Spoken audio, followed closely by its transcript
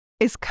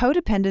Is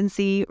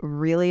codependency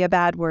really a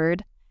bad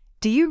word?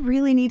 Do you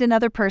really need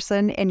another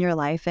person in your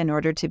life in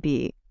order to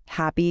be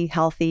happy,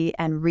 healthy,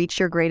 and reach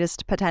your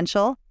greatest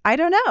potential? I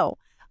don't know.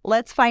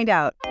 Let's find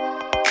out.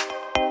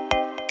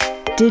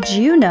 Did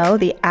you know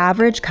the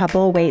average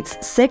couple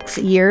waits 6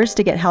 years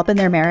to get help in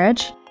their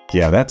marriage?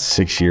 Yeah, that's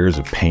 6 years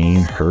of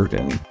pain, hurt,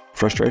 and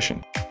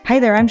frustration. Hi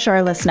there, I'm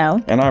Charla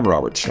Snow. And I'm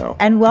Robert Snow.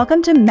 And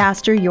welcome to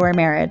Master Your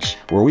Marriage,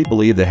 where we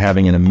believe that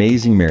having an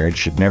amazing marriage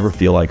should never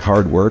feel like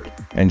hard work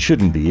and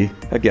shouldn't be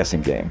a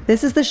guessing game.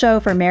 This is the show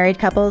for married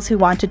couples who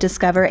want to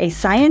discover a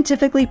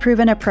scientifically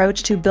proven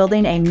approach to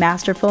building a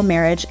masterful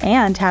marriage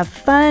and have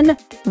fun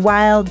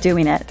while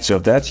doing it. So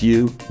if that's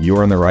you,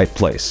 you're in the right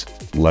place.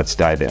 Let's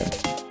dive in.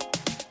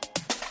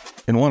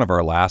 In one of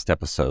our last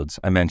episodes,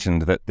 I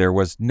mentioned that there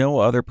was no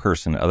other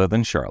person other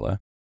than Charla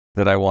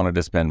that I wanted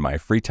to spend my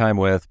free time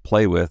with,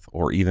 play with,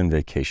 or even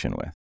vacation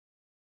with.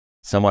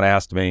 Someone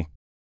asked me,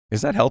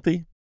 is that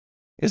healthy?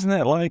 Isn't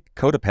that like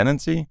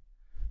codependency?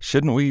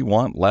 Shouldn't we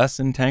want less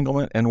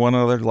entanglement in one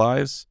another's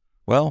lives?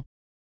 Well,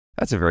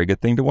 that's a very good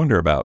thing to wonder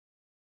about.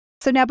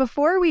 So now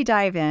before we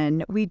dive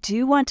in, we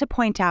do want to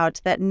point out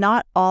that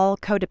not all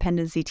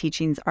codependency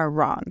teachings are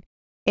wrong.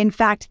 In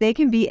fact, they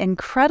can be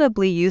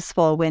incredibly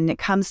useful when it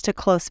comes to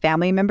close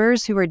family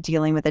members who are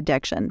dealing with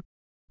addiction.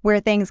 Where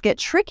things get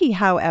tricky,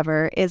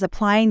 however, is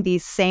applying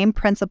these same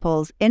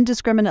principles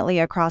indiscriminately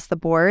across the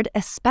board,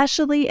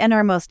 especially in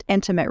our most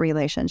intimate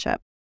relationship.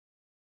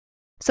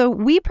 So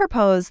we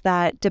propose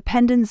that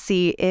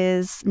dependency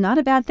is not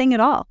a bad thing at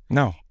all.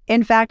 No.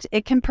 In fact,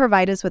 it can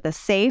provide us with a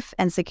safe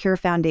and secure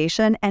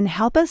foundation and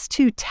help us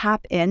to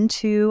tap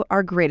into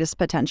our greatest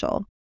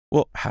potential.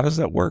 Well, how does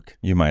that work,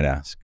 you might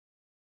ask?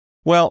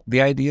 Well,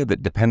 the idea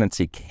that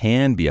dependency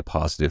can be a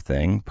positive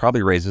thing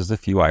probably raises a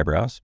few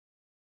eyebrows.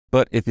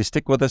 But if you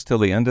stick with us till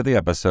the end of the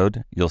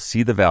episode, you'll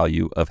see the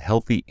value of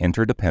healthy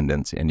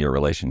interdependence in your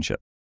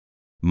relationship.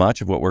 Much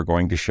of what we're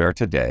going to share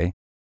today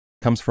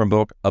comes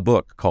from a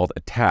book called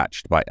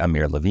Attached by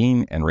Amir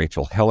Levine and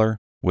Rachel Heller,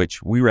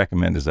 which we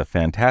recommend is a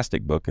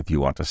fantastic book if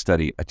you want to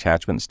study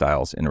attachment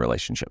styles in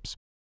relationships.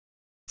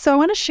 So I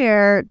want to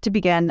share, to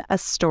begin, a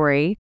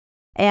story.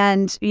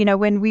 And,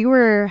 when we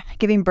were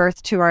giving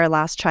birth to our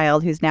last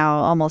child, who's now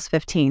almost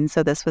 15,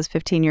 so this was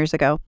 15 years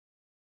ago,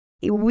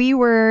 we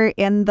were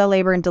in the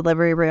labor and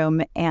delivery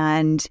room,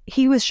 and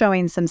he was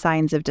showing some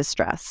signs of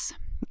distress.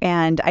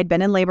 And I'd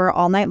been in labor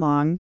all night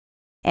long.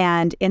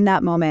 And in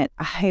that moment,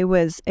 I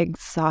was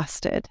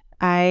exhausted.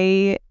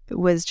 I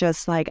was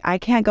just like, I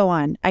can't go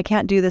on. I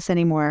can't do this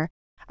anymore.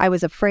 I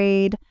was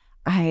afraid.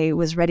 I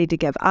was ready to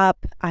give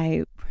up.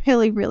 I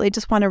really, really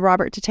just wanted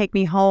Robert to take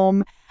me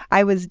home.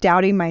 I was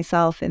doubting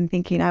myself and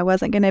thinking I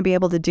wasn't going to be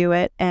able to do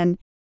it. And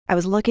I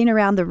was looking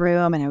around the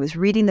room and I was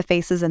reading the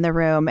faces in the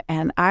room,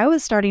 and I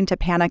was starting to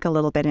panic a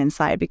little bit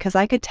inside because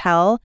I could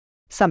tell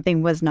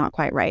something was not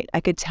quite right. I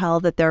could tell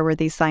that there were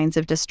these signs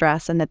of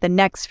distress and that the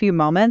next few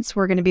moments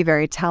were going to be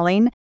very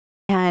telling.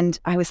 And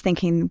I was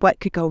thinking, what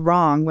could go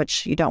wrong?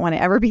 Which you don't want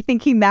to ever be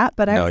thinking that,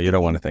 but no, you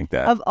don't want to think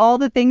that. Of all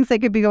the things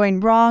that could be going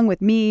wrong with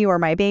me or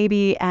my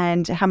baby,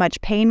 and how much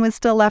pain was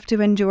still left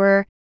to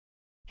endure.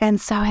 And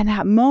so in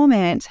that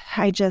moment,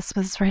 I just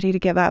was ready to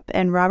give up.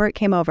 And Robert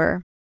came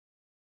over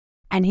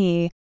and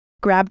he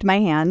grabbed my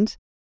hand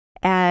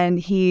and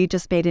he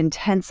just made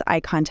intense eye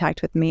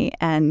contact with me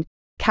and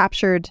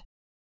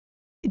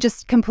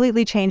just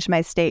completely changed my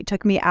state,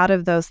 took me out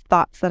of those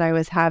thoughts that I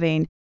was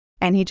having.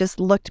 And he just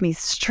looked me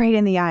straight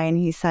in the eye and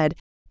he said,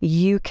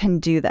 you can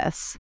do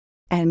this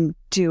and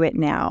do it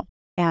now.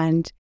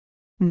 And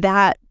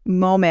that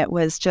moment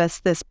was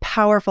just this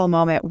powerful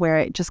moment where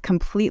it just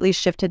completely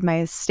shifted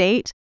my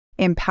state,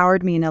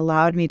 empowered me, and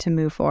allowed me to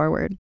move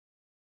forward.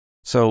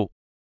 So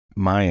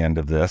my end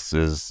of this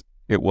is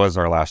it was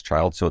our last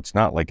child, so it's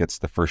not like it's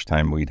the first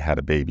time we'd had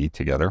a baby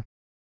together.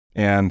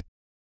 And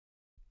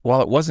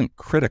while it wasn't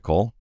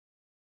critical,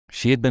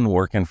 she had been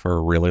working for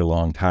a really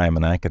long time,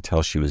 and I could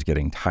tell she was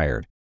getting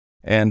tired.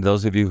 And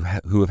those of you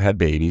who have had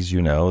babies,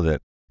 you know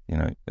that,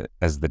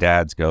 as the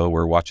dads go,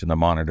 we're watching the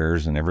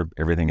monitors and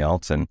everything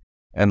else, and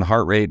the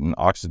heart rate and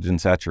oxygen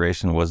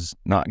saturation was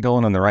not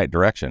going in the right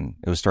direction.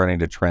 It was starting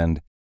to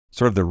trend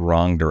sort of the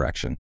wrong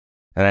direction.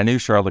 And I knew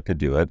Charlotte could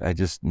do it. I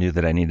just knew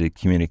that I needed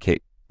to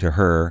communicate to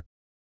her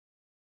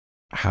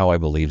how I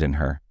believed in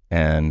her.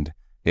 And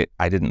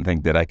I didn't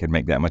think that I could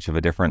make that much of a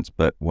difference,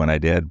 but when I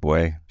did,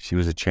 boy, she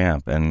was a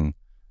champ, and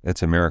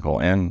it's a miracle.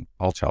 And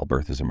all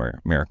childbirth is a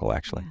miracle,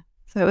 actually.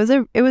 So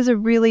it was a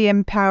really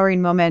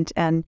empowering moment,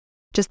 and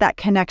just that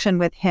connection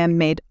with him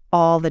made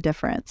all the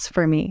difference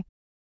for me.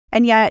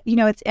 And yet,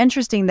 it's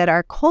interesting that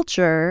our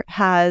culture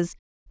has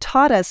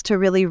taught us to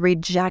really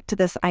reject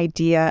this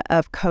idea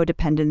of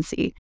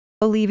codependency,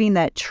 believing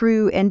that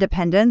true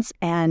independence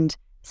and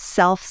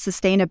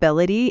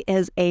self-sustainability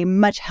is a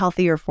much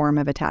healthier form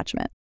of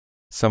attachment.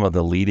 Some of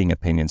the leading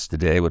opinions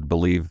today would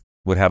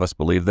have us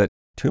believe that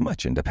too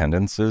much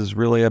independence is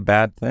really a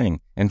bad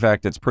thing. In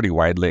fact, it's pretty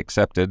widely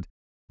accepted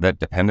that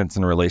dependence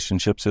in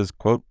relationships is,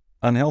 quote,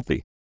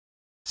 unhealthy.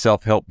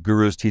 Self-help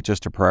gurus teach us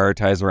to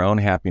prioritize our own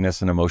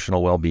happiness and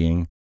emotional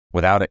well-being,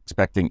 without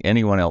expecting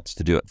anyone else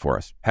to do it for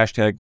us.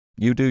 Hashtag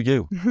you do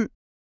you.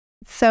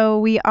 So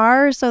we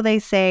are, so they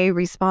say,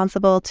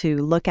 responsible to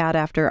look out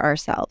after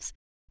ourselves.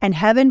 And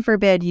heaven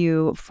forbid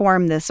you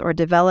form this or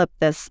develop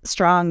this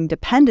strong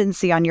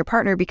dependency on your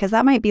partner, because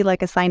that might be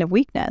like a sign of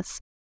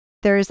weakness.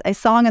 There's a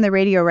song on the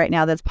radio right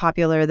now that's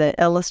popular that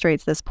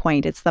illustrates this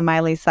point. It's the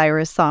Miley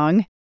Cyrus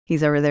song.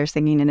 He's over there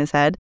singing in his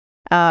head.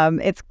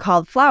 It's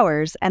called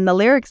Flowers. And the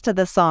lyrics to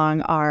the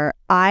song are,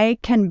 I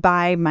can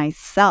buy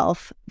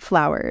myself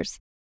flowers.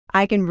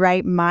 I can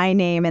write my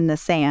name in the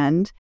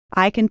sand.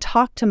 I can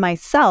talk to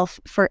myself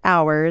for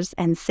hours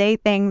and say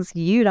things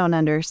you don't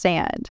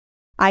understand.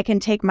 I can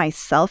take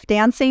myself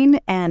dancing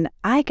and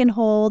I can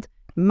hold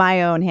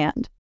my own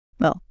hand.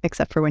 Well,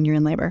 except for when you're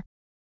in labor.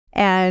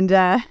 And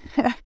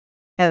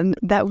and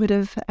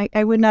that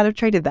I would not have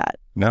traded that.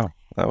 No,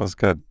 that was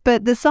good.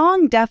 But the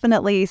song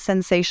definitely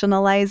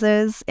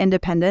sensationalizes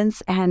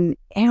independence and,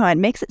 it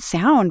makes it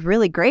sound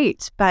really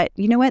great. But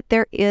you know what?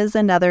 There is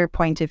another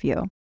point of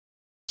view.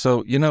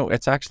 So,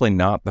 it's actually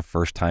not the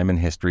first time in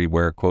history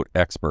where, quote,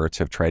 experts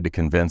have tried to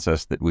convince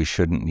us that we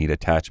shouldn't need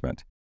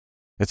attachment.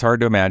 It's hard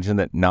to imagine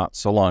that not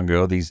so long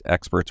ago, these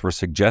experts were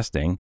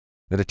suggesting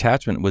that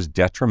attachment was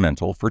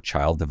detrimental for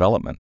child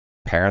development.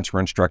 Parents were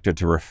instructed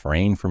to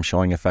refrain from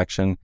showing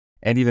affection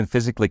and even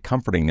physically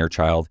comforting their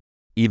child,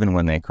 even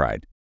when they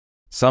cried.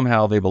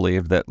 Somehow they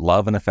believed that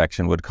love and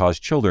affection would cause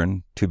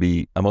children to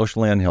be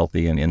emotionally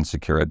unhealthy and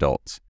insecure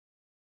adults.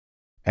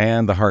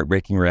 And the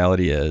heartbreaking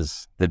reality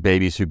is that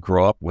babies who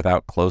grow up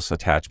without close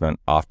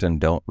attachment often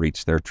don't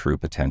reach their true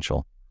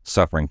potential,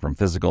 suffering from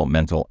physical,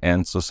 mental,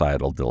 and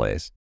societal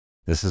delays.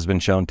 This has been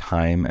shown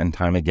time and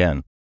time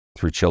again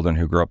through children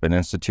who grew up in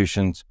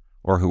institutions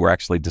or who were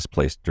actually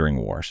displaced during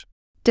wars.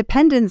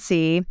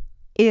 Dependency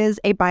is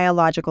a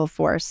biological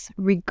force,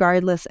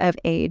 regardless of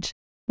age.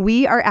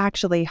 We are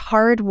actually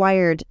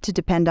hardwired to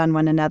depend on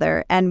one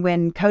another. And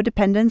when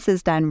codependence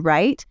is done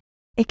right,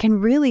 it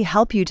can really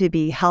help you to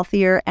be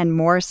healthier and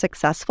more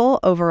successful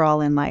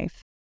overall in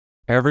life.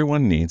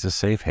 Everyone needs a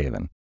safe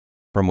haven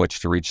from which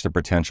to reach their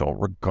potential,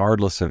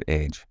 regardless of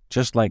age.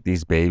 Just like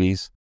these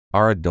babies,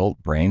 our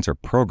adult brains are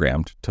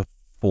programmed to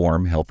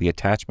form healthy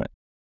attachment.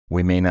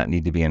 We may not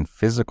need to be in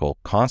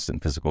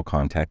constant physical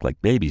contact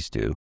like babies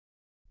do,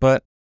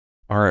 but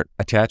our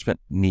attachment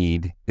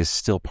need is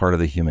still part of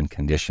the human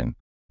condition,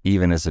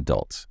 even as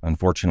adults.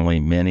 Unfortunately,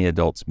 many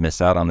adults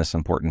miss out on this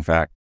important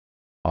fact,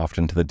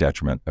 often to the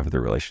detriment of the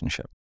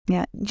relationship.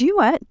 Yeah.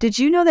 Did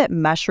you know that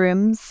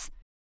mushrooms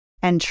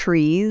and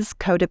trees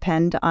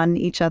codepend on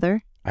each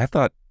other? I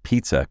thought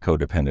pizza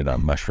codepended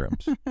on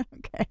mushrooms.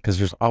 Okay. Because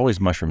there's always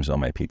mushrooms on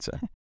my pizza.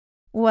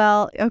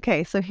 Well,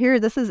 okay. So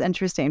this is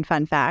interesting.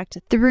 Fun fact.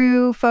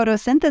 Through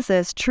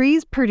photosynthesis,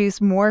 trees produce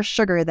more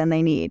sugar than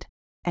they need.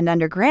 And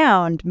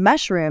underground,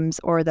 mushrooms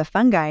or the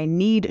fungi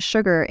need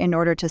sugar in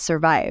order to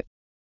survive.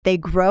 They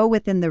grow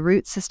within the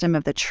root system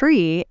of the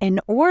tree in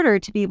order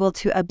to be able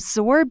to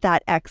absorb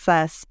that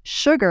excess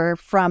sugar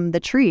from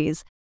the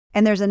trees.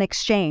 And there's an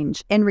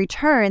exchange. In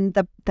return,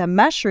 the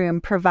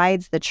mushroom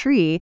provides the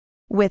tree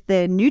with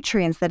the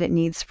nutrients that it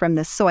needs from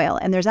the soil.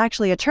 And there's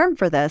actually a term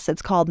for this.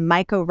 It's called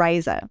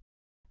mycorrhiza.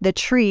 The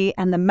tree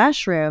and the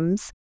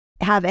mushrooms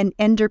have an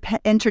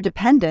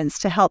interdependence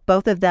to help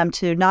both of them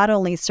to not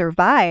only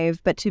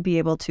survive, but to be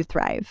able to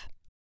thrive.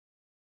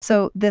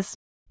 So this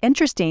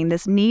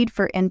need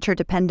for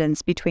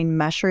interdependence between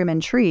mushroom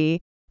and tree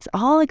is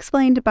all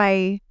explained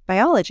by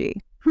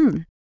biology.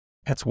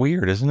 That's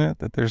weird, isn't it?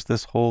 That there's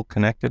this whole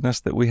connectedness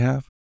that we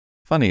have.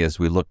 Funny, as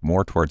we look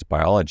more towards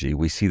biology,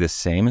 we see the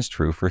same is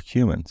true for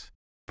humans.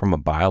 From a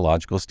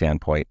biological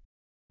standpoint,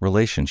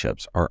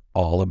 relationships are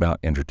all about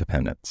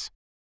interdependence.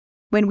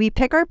 When we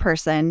pick our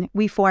person,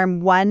 we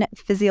form one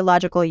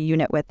physiological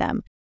unit with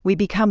them. We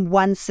become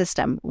one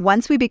system.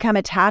 Once we become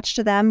attached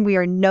to them, we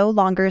are no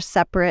longer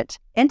separate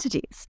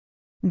entities.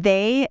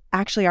 They,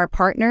 our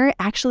partner,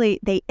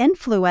 they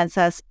influence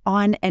us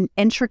on an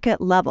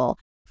intricate level,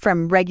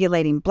 from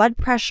regulating blood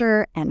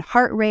pressure and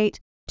heart rate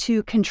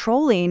to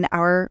controlling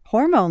our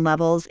hormone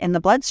levels in the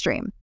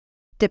bloodstream.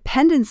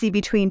 Dependency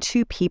between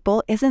two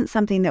people isn't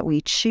something that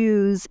we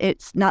choose.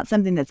 It's not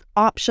something that's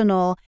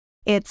optional.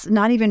 It's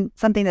not even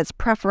something that's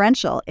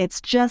preferential.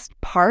 It's just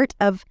part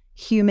of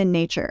human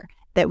nature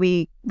that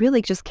we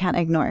really just can't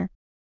ignore.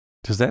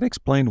 Does that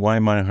explain why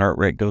my heart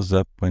rate goes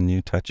up when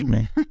you touch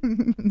me?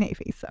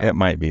 Maybe so. It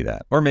might be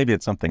that. Or maybe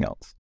it's something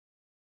else.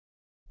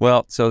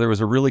 Well, so there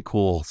was a really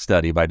cool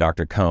study by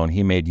Dr. Cohn.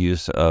 He made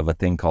use of a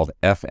thing called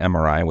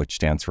fMRI, which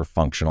stands for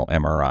functional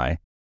MRI,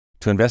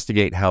 to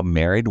investigate how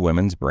married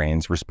women's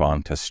brains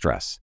respond to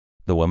stress.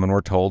 The women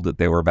were told that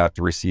they were about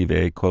to receive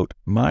a, quote,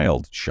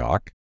 mild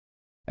shock.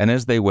 And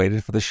as they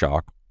waited for the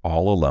shock,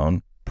 all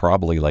alone,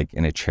 probably like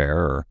in a chair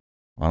or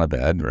on a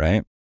bed,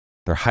 right?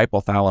 Their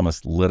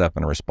hypothalamus lit up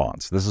in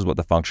response. This is what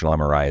the functional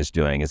MRI is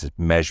doing, is it's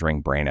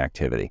measuring brain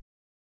activity.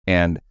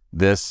 And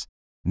this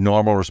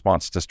normal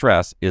response to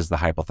stress is the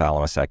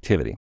hypothalamus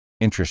activity.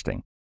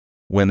 Interesting.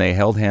 When they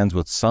held hands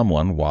with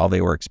someone while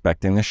they were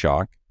expecting the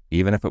shock,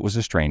 even if it was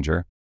a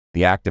stranger,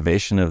 the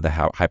activation of the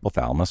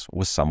hypothalamus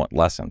was somewhat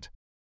lessened.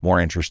 More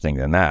interesting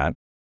than that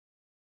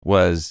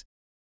was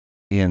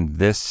in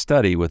this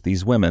study with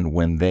these women,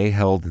 when they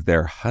held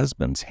their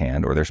husband's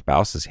hand or their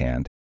spouse's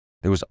hand,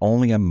 there was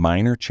only a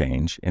minor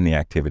change in the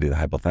activity of the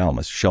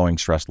hypothalamus, showing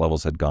stress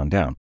levels had gone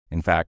down.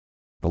 In fact,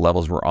 the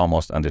levels were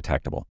almost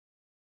undetectable.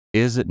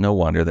 Is it no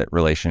wonder that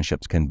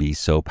relationships can be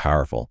so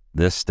powerful?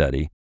 This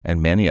study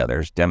and many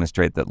others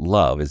demonstrate that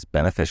love is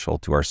beneficial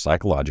to our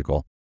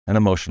psychological and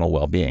emotional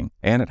well-being,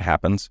 and it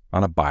happens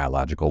on a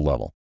biological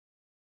level.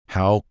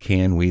 How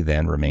can we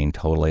then remain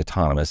totally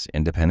autonomous,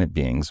 independent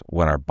beings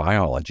when our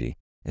biology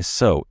is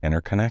so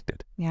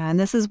interconnected? Yeah, and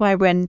this is why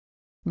when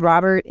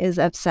Robert is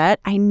upset,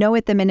 I know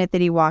it the minute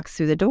that he walks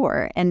through the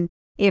door. And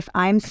if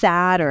I'm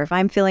sad or if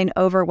I'm feeling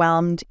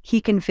overwhelmed,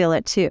 he can feel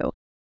it too.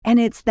 And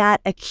it's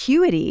that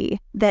acuity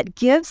that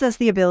gives us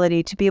the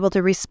ability to be able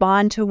to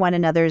respond to one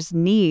another's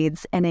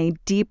needs in a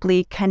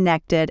deeply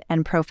connected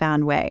and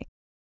profound way.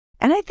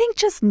 And I think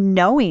just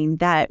knowing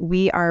that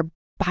we are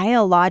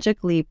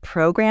biologically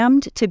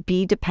programmed to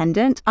be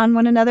dependent on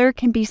one another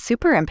can be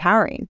super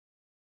empowering.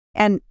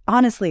 And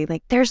honestly,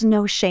 there's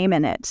no shame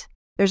in it.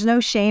 There's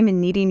no shame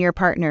in needing your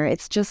partner.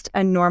 It's just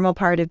a normal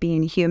part of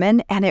being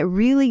human. And it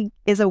really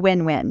is a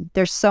win-win.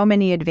 There's so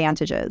many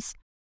advantages.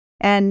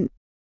 And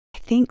I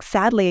think,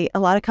 sadly, a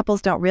lot of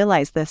couples don't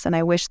realize this, and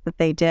I wish that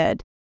they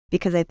did,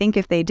 because I think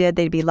if they did,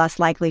 they'd be less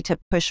likely to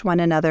push one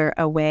another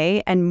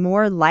away and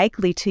more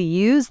likely to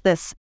use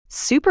this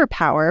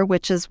superpower,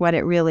 which is what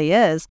it really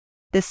is,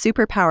 this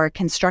superpower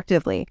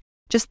constructively.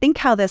 Just think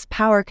how this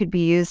power could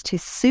be used to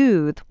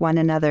soothe one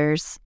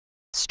another's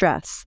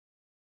stress.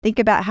 Think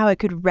about how it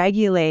could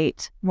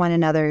regulate one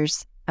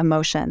another's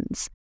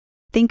emotions.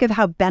 Think of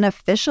how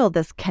beneficial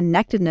this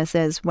connectedness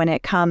is when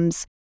it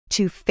comes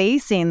to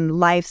facing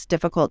life's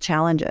difficult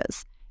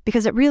challenges.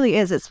 Because it really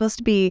is. It's supposed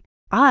to be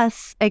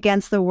us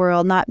against the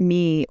world, not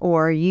me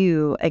or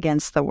you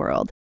against the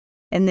world.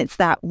 And it's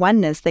that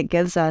oneness that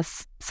gives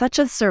us such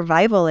a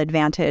survival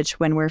advantage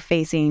when we're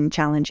facing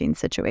challenging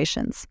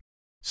situations.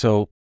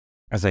 So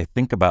as I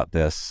think about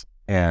this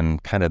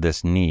and kind of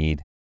this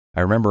need, I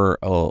remember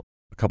a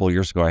couple of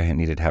years ago, I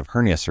needed to have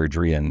hernia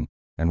surgery. And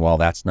while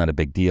that's not a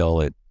big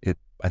deal,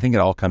 I think it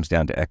all comes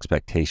down to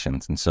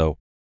expectations. And so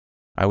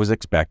I was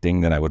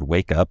expecting that I would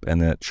wake up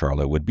and that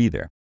Charlotte would be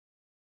there.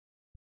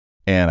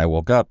 And I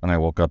woke up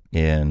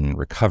in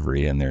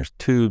recovery, and there's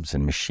tubes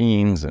and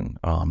machines, and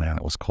oh man,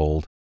 it was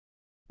cold.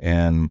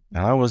 And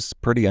I was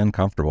pretty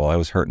uncomfortable. I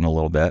was hurting a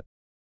little bit.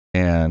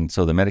 And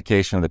so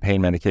the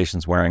pain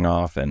medication's wearing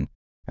off. And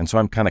so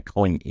I'm kind of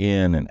going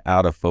in and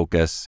out of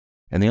focus.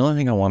 And the only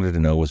thing I wanted to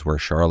know was where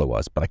Charlotte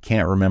was, but I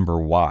can't remember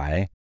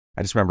why.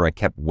 I just remember I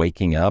kept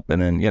waking up,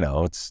 and then,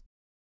 it's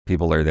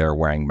people are there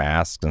wearing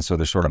masks. And so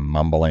they're sort of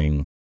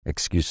mumbling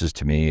excuses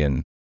to me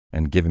and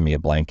giving me a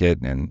blanket.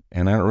 And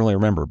I don't really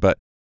remember, but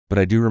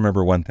I do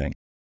remember one thing.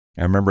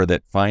 I remember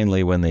that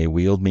finally when they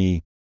wheeled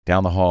me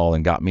down the hall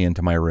and got me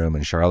into my room,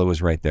 and Charlotte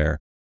was right there.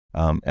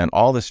 And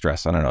all the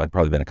stress, I don't know, it'd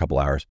probably been a couple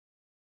hours,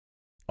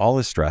 all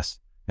this stress.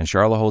 And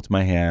Charlotte holds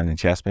my hand and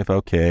she asks me if I'm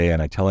okay.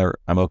 And I tell her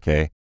I'm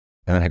okay.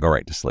 And then I go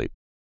right to sleep.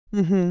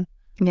 Mm-hmm.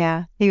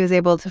 Yeah, he was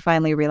able to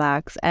finally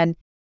relax. And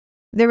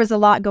there was a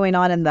lot going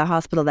on in the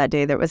hospital that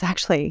day. There was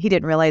actually, he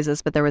didn't realize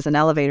this, but there was an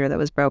elevator that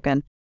was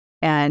broken.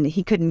 And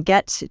he couldn't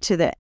get to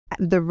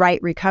the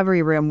right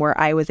recovery room where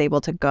I was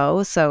able to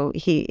go. So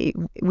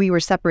we were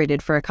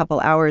separated for a couple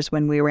hours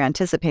when we were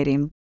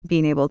anticipating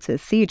being able to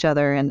see each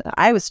other. And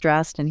I was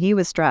stressed and he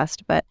was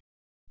stressed. But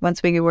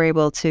once we were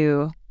able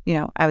to,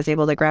 I was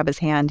able to grab his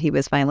hand, he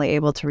was finally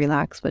able to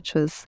relax, which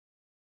was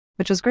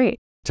great.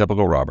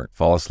 Typical Robert,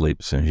 fall asleep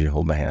as soon as you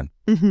hold my hand.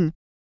 Mm-hmm.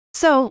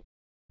 So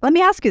let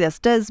me ask you this.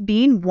 Does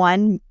being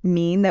one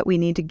mean that we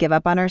need to give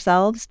up on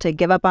ourselves, to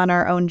give up on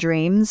our own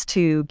dreams,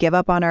 to give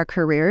up on our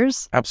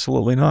careers?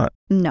 Absolutely not.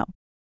 No.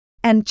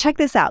 And check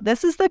this out.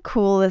 This is the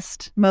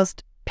coolest,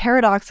 most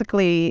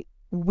paradoxically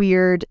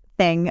weird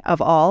thing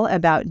of all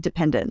about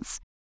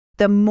dependence.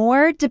 The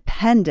more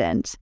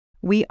dependent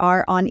we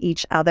are on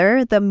each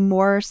other, the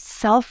more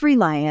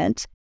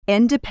self-reliant,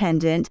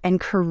 independent, and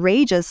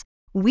courageous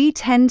we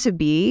tend to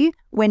be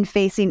when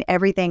facing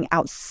everything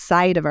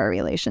outside of our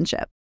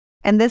relationship.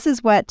 And this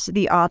is what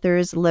the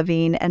authors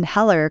Levine and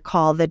Heller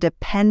call the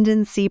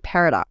dependency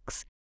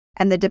paradox.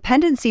 And the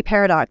dependency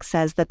paradox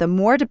says that the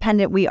more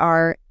dependent we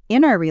are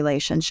in our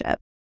relationship,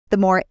 the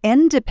more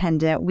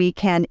independent we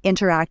can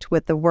interact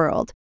with the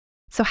world.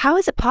 So how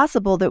is it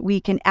possible that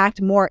we can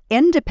act more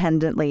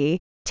independently,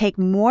 take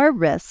more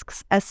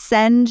risks,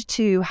 ascend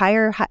to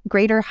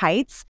greater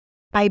heights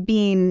by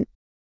being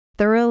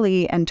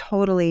thoroughly and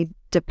totally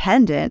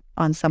dependent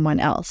on someone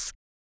else?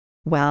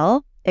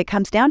 Well, it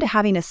comes down to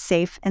having a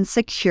safe and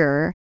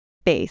secure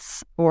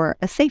base, or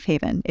a safe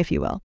haven, if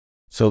you will.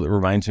 So it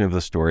reminds me of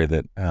the story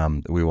that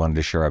we wanted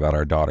to share about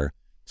our daughter.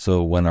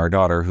 So when our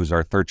daughter, who's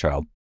our third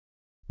child,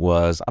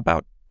 was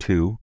about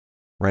 2,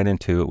 right in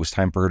 2, it was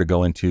time for her to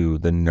go into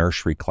the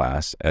nursery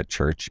class at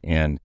church.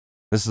 And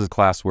this is a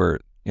class where,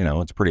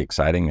 it's pretty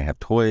exciting. They have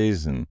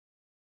toys and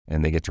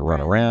and they get to run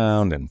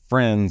around and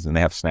friends, and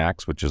they have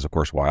snacks, which is, of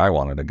course, why I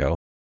wanted to go.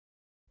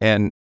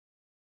 And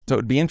so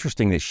it'd be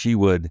interesting that she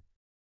would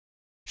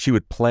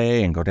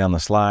play and go down the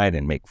slide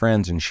and make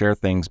friends and share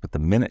things. But the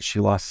minute she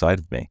lost sight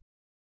of me,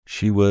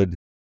 she'd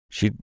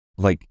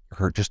like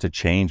just a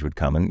change would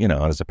come. And,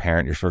 as a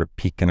parent, you're sort of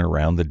peeking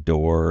around the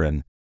door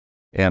and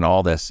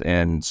all this.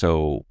 And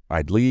so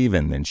I'd leave,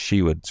 and then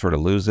she would sort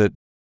of lose it.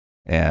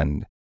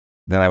 And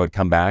then I would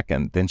come back,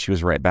 and then she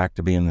was right back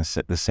to being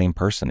the same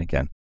person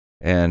again.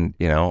 And,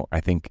 I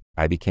think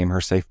I became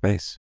her safe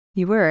base.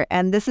 You were.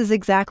 And this is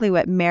exactly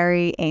what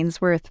Mary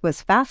Ainsworth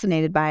was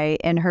fascinated by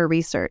in her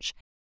research.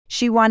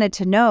 She wanted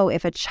to know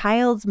if a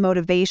child's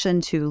motivation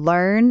to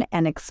learn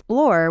and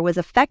explore was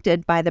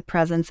affected by the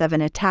presence of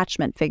an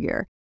attachment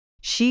figure.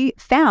 She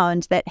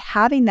found that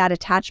having that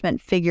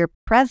attachment figure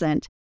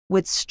present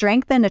would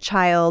strengthen a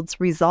child's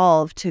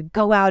resolve to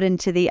go out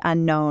into the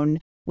unknown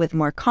with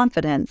more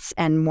confidence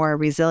and more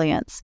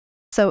resilience.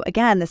 So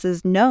again, this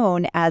is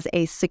known as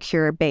a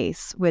secure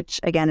base, which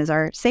again is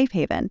our safe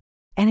haven.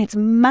 And it's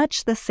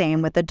much the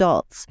same with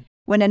adults.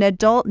 When an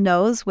adult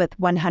knows with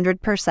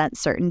 100%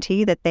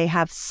 certainty that they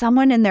have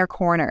someone in their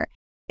corner,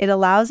 it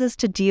allows us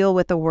to deal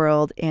with the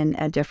world in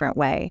a different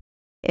way.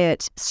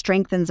 It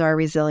strengthens our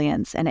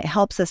resilience, and it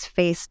helps us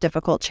face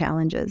difficult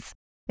challenges.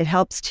 It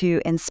helps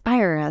to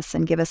inspire us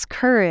and give us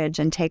courage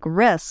and take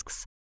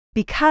risks,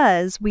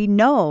 because we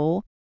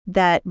know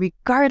that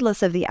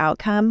regardless of the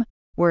outcome,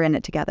 we're in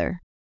it together.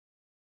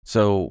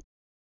 So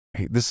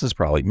this is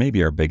probably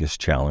maybe our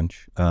biggest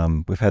challenge.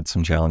 We've had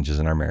some challenges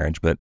in our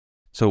marriage, but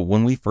so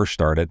when we first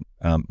started,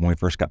 when we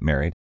first got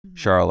married,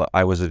 Charlotte,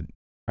 I was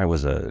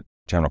a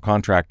general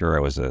contractor.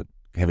 I was a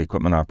heavy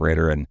equipment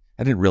operator, and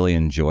I didn't really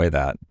enjoy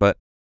that.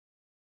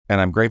 And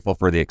I'm grateful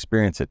for the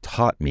experience it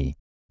taught me.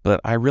 But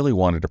I really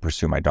wanted to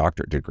pursue my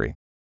doctorate degree.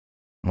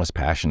 I was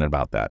passionate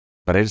about that.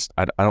 But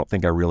I don't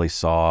think I really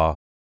saw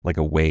like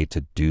a way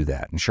to do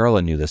that. And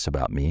Charlotte knew this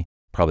about me,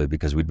 probably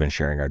because we'd been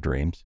sharing our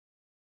dreams.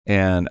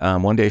 And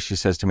one day she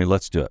says to me,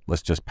 "Let's do it.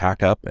 Let's just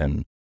pack up,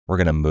 and we're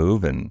going to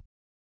move, and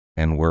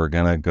we're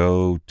going to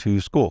go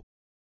to school."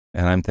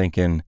 And I'm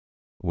thinking,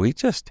 we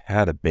just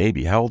had a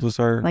baby. How old was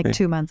our baby?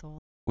 2 months old.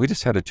 We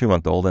just had a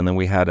 2-month-old, and then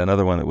we had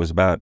another one that was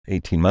about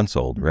 18 months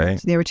old, right?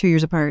 So they were 2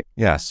 years apart.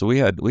 Yeah. So we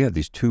had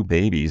these 2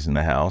 babies in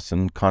the house,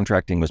 and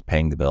contracting was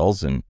paying the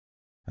bills. And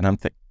I'm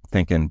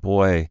thinking,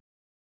 boy,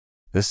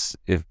 this,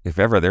 if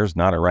ever there's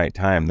not a right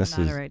time, this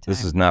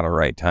is not a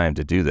right time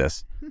to do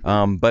this.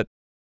 But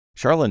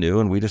Charlotte knew,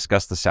 and we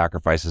discussed the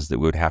sacrifices that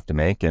we would have to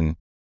make. And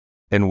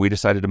we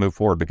decided to move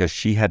forward because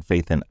she had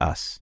faith in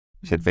us.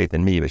 She had faith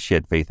in me, but she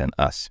had faith in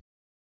us.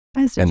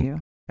 As did you.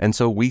 And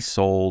so we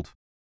sold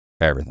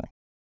everything.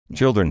 Yeah.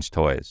 Children's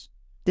toys,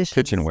 dishes,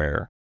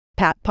 kitchenware,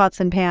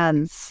 pots and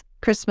pans,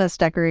 Christmas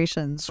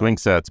decorations, swing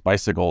sets,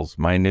 bicycles,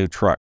 my new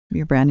truck.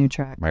 Your brand new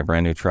truck. My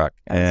brand new truck.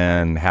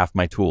 And half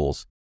my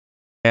tools.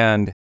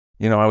 And,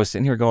 I was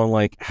sitting here going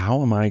like,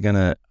 how am I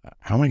going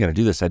to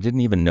do this? I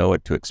didn't even know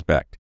what to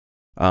expect.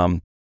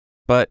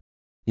 But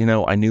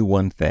I knew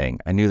one thing.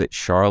 I knew that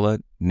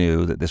Charlotte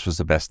knew that this was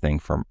the best thing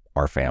for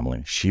our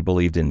family. She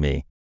believed in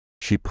me.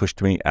 She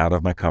pushed me out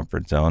of my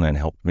comfort zone and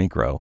helped me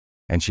grow.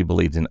 And she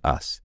believed in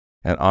us.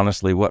 And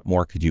honestly, what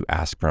more could you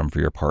ask from for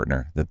your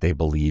partner that they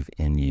believe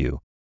in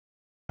you?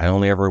 I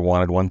only ever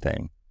wanted one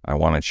thing. I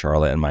wanted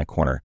Charlotte in my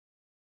corner.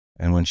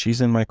 And when she's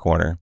in my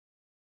corner,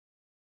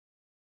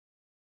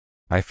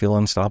 I feel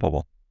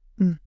unstoppable.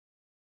 Mm.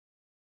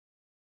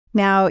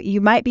 Now,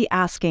 you might be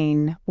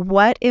asking,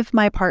 what if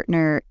my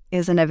partner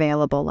isn't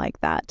available like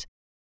that?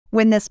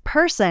 When this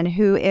person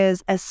who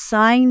is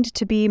assigned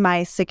to be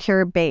my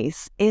secure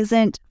base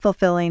isn't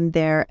fulfilling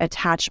their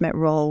attachment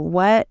role,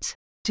 what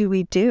do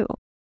we do?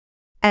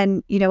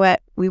 And you know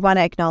what? We want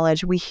to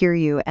acknowledge we hear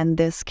you, and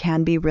this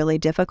can be really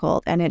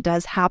difficult, and it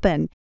does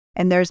happen.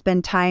 And there's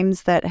been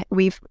times that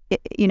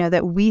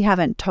that we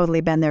haven't totally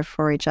been there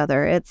for each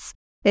other. It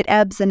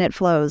ebbs and it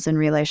flows in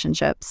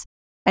relationships.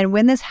 And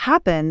when this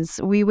happens,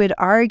 we would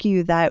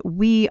argue that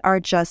we are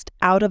just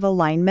out of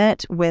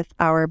alignment with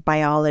our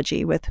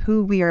biology, with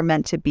who we are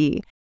meant to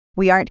be.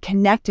 We aren't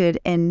connected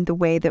in the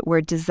way that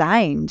we're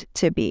designed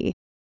to be.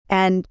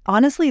 And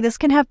honestly, this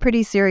can have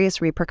pretty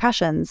serious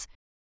repercussions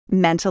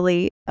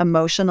mentally,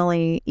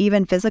 emotionally,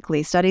 even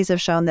physically. Studies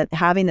have shown that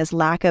having this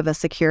lack of a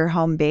secure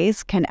home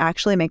base can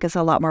actually make us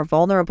a lot more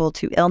vulnerable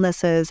to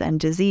illnesses and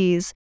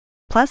disease.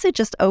 Plus, it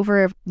just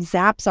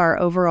zaps our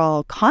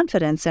overall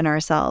confidence in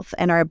ourselves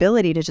and our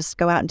ability to just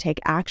go out and take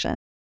action.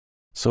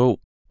 So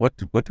what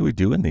do we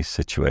do in these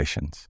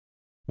situations?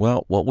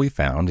 Well, what we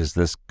found is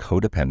this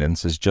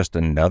codependence is just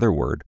another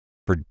word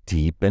for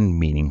deep and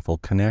meaningful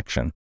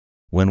connection.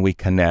 When we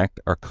connect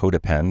or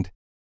codepend,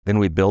 then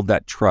we build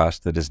that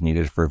trust that is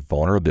needed for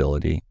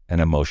vulnerability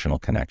and emotional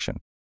connection.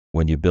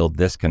 When you build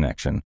this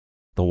connection,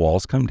 the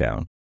walls come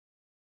down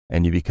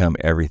and you become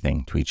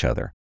everything to each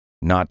other.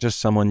 Not just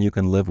someone you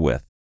can live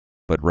with,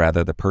 but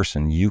rather the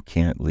person you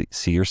can't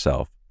see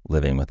yourself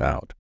living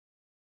without.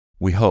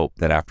 We hope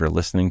that after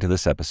listening to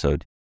this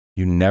episode,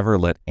 you never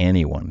let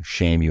anyone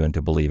shame you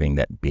into believing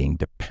that being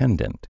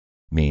dependent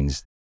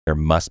means there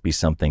must be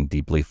something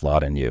deeply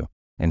flawed in you.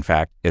 In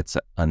fact, it's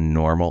a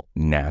normal,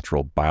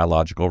 natural,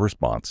 biological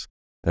response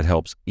that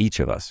helps each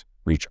of us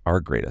reach our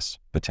greatest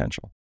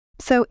potential.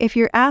 So if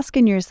you're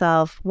asking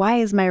yourself, why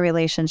is my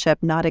relationship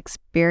not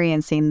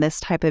experiencing this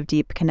type of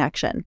deep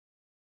connection?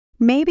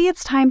 Maybe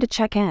it's time to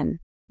check in.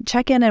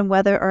 Check in on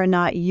whether or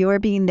not you're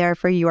being there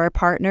for your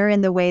partner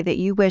in the way that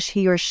you wish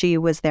he or she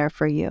was there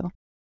for you.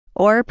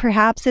 Or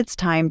perhaps it's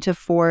time to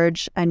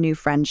forge a new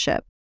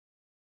friendship.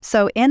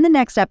 So in the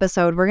next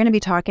episode, we're going to be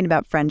talking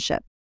about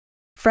friendship.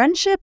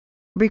 Friendship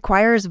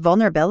requires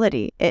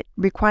vulnerability. It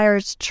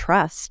requires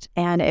trust,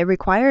 and it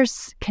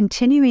requires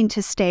continuing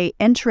to stay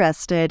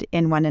interested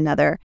in one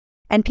another.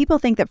 And people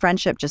think that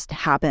friendship just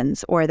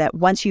happens, or that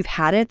once you've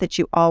had it, that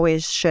you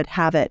always should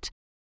have it.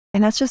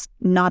 And that's just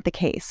not the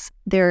case.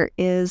 There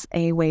is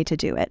a way to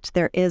do it.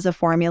 There is a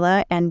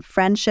formula, and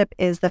friendship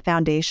is the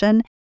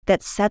foundation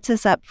that sets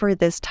us up for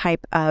this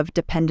type of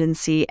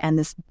dependency and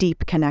this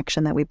deep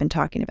connection that we've been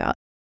talking about.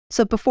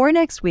 So before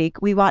next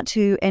week, we want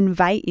to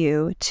invite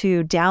you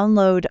to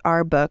download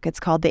our book. It's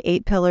called The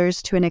 8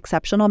 Pillars to an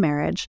Exceptional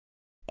Marriage,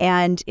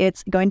 and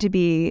it's going to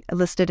be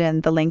listed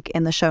in the link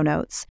in the show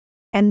notes.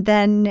 And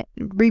then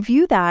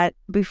review that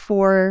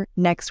before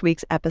next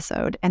week's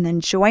episode, and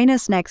then join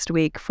us next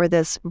week for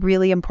this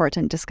really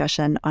important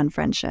discussion on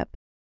friendship.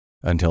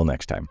 Until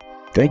next time.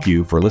 Thank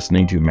you for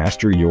listening to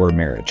Master Your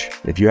Marriage.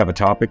 If you have a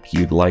topic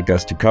you'd like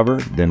us to cover,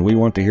 then we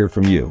want to hear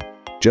from you.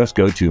 Just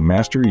go to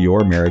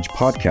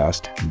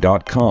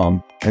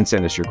masteryourmarriagepodcast.com and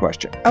send us your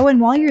question. Oh,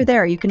 and while you're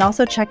there, you can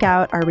also check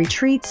out our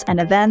retreats and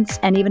events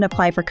and even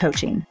apply for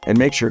coaching. And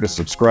make sure to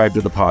subscribe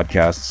to the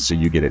podcast so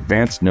you get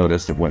advance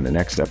notice of when the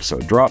next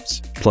episode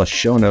drops, plus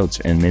show notes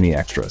and many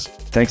extras.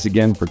 Thanks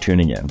again for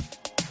tuning in.